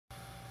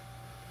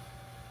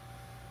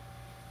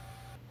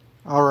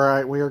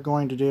Alright, we are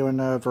going to do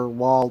another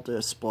wall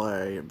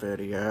display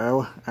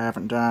video. I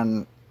haven't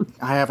done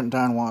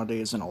one of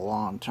these in a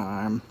long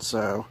time,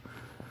 so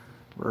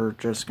we're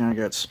just going to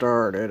get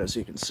started. As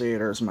you can see,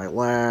 there's my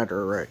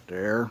ladder right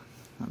there.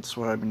 That's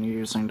what I've been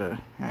using to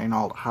hang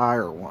all the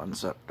higher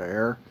ones up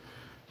there.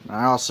 And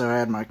I also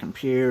had my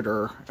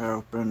computer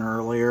open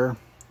earlier.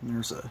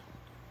 There's a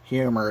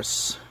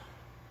humorous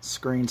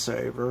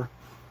screensaver.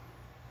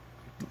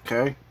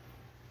 Okay.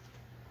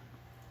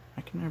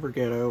 I can never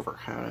get over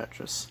how that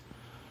just...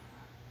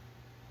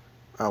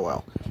 Oh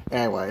well.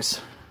 Anyways,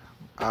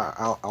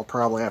 I'll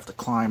probably have to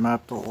climb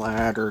up the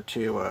ladder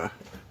to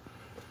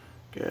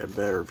get a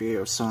better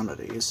view of some of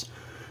these.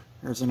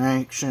 There's an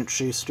ancient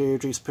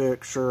She-Stooges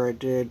picture I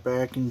did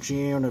back in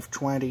June of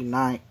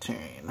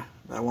 2019.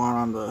 That one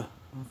on the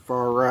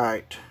far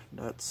right.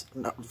 That's...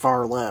 no,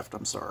 far left,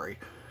 I'm sorry.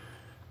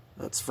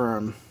 That's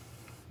from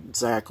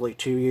exactly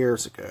 2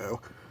 years ago.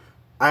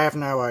 I have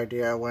no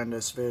idea when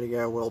this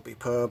video will be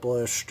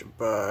published,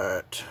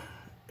 but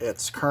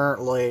it's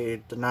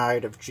currently the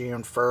night of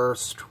June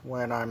 1st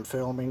when I'm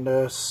filming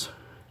this.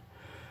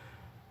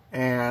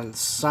 And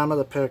some of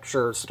the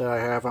pictures that I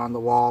have on the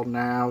wall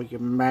now, you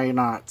may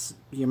not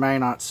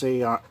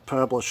see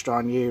published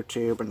on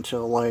YouTube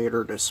until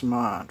later this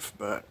month.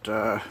 But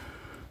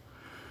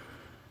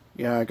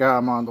yeah, I got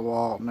them on the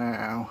wall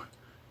now.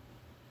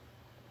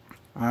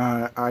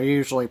 I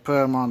usually put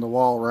them on the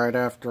wall right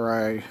after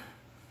I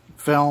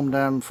filmed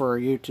them for a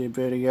YouTube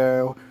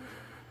video,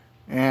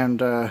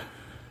 and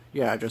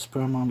yeah, I just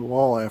put them on the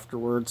wall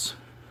afterwards.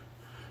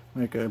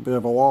 Make a bit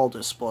of a wall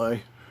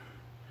display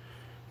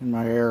in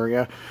my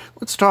area.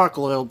 Let's talk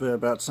a little bit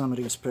about some of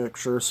these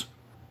pictures.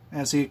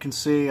 As you can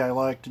see, I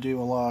like to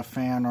do a lot of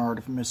fan art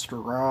of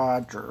Mr.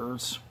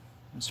 Rogers.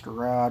 Mr.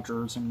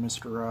 Rogers and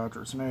Mr.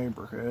 Rogers'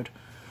 Neighborhood.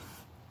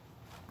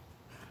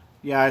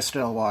 Yeah, I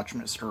still watch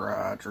Mr.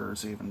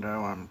 Rogers, even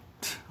though I'm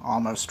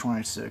almost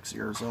 26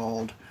 years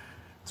old.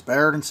 It's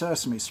better than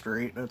Sesame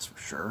Street, that's for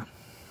sure.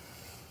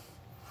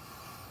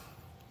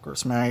 Of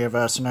course, many of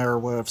us never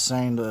would have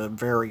seen the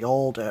very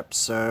old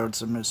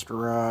episodes of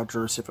Mr.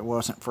 Rogers if it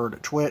wasn't for the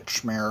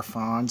Twitch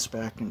marathons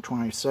back in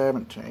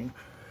 2017.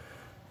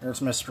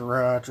 There's Mr.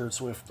 Rogers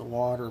with the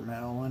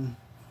watermelon,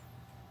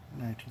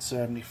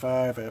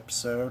 1975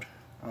 episode.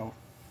 Oh,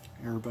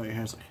 everybody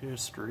has a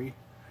history.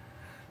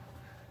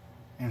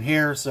 And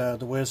here's the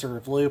Wizard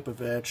of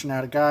Lupovich.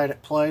 Now, the guy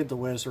that played the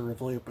Wizard of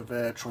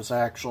Lupovich was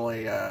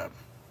actually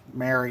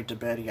married to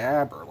Betty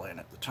Aberlin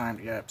at the time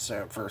the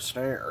episode first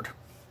aired.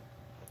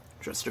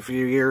 Just a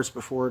few years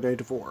before they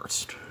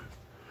divorced.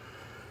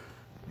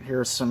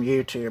 Here's some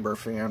YouTuber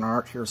fan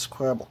art. Here's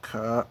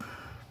Quebblecop,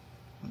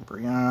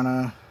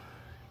 Brianna,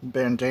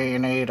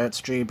 Bendini,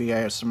 that's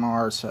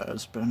GBASMR's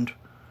husband.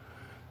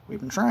 We've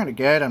been trying to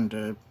get him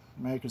to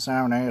make his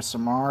own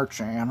ASMR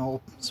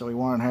channel so he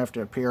won't have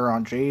to appear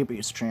on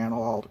GB's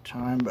channel all the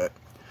time, but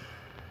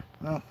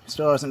well,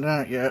 still hasn't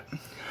done it yet.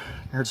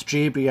 There's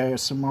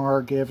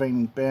GBASMR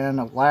giving Ben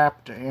a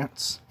lap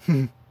dance.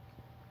 One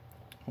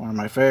of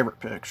my favorite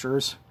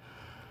pictures.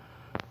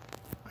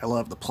 I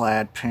love the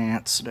plaid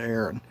pants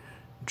there, and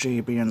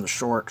GB in the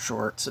short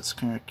shorts. It's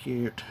kind of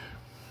cute.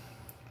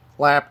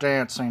 Lap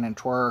dancing and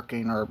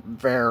twerking are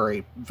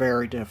very,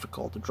 very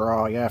difficult to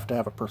draw. You have to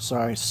have a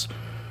precise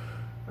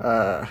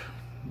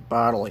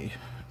bodily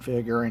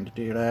figuring to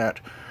do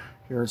that.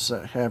 Here's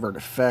a Hever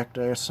Defect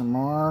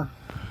ASMR,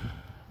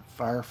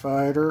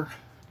 firefighter,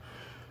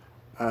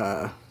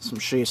 some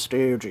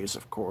She-Stooges,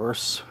 of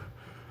course.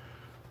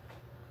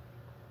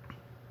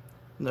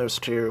 Those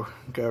two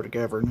go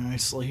together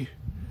nicely.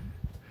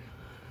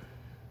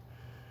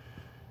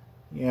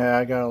 Yeah,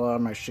 I got a lot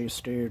of my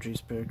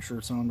She-Stooges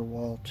pictures on the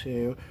wall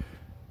too.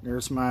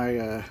 There's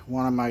my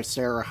one of my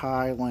Sarah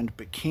Hyland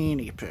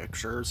bikini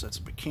pictures. That's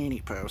a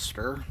bikini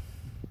poster.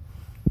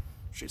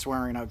 She's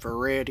wearing a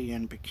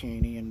Viridian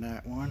bikini in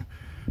that one.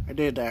 I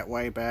did that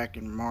way back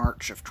in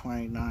March of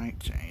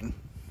 2019.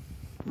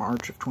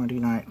 March of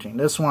 2019.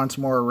 This one's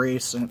more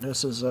recent.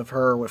 This is of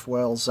her with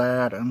Wells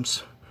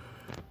Adams,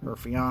 her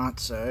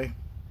fiance.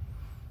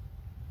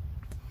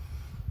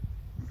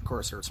 Of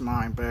course, there's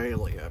Mine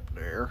Bailey up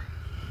there.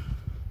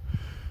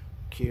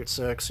 Cute,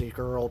 sexy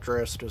girl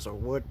dressed as a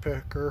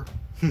woodpecker.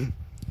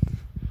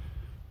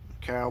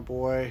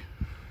 Cowboy.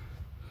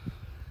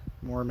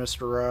 More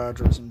Mr.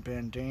 Rogers and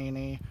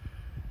Bendini.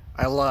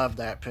 I love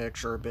that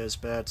picture of Biz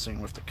Betsing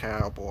with the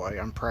cowboy.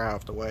 I'm proud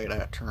of the way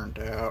that turned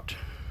out.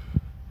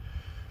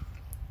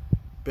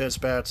 Biz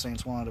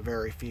Betsing's one of the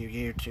very few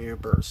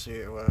YouTubers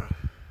who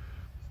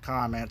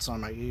comments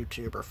on my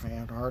YouTuber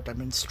fan art. I've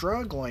been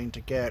struggling to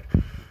get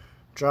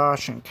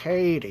Josh and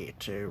Katie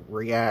to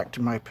react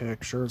to my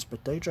pictures,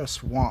 but they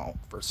just won't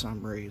for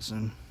some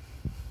reason.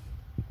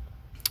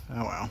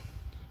 Oh well.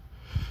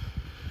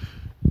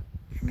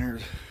 And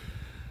there's...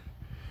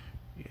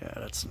 yeah,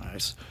 that's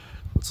nice.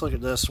 Let's look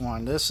at this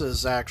one. This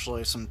is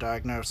actually some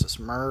Diagnosis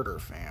Murder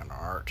fan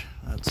art.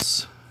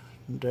 That's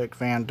Dick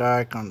Van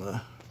Dyke on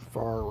the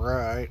far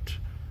right.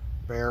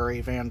 Barry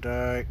Van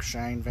Dyke,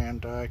 Shane Van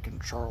Dyke,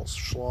 and Charles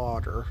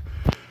Schlaughter.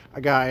 I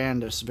gotta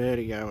end this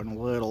video in a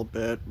little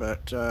bit,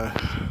 but yeah,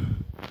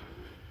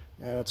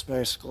 that's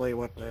basically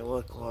what they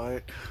look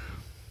like.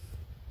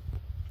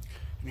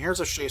 And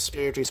here's a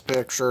She-Stooges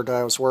picture that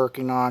I was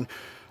working on.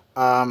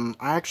 I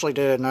actually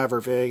did another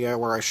video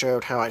where I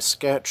showed how I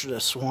sketched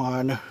this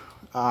one,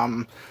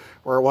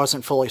 where it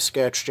wasn't fully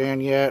sketched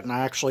in yet, and I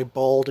actually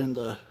bowled in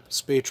the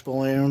speech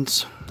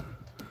balloons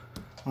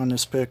on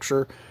this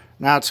picture.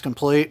 Now it's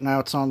complete, now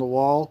it's on the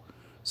wall,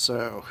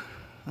 so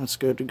that's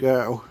good to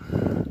go.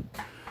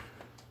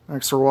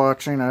 Thanks for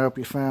watching. I hope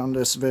you found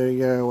this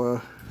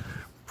video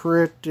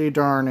pretty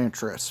darn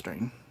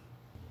interesting.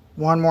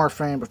 One more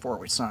thing before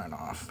we sign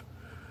off.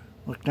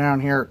 Look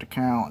down here at the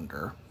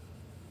calendar.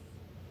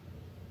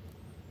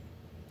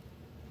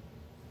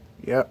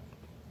 Yep.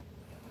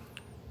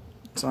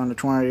 It's on the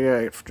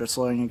 28th, just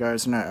letting you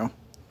guys know.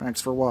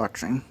 Thanks for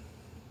watching.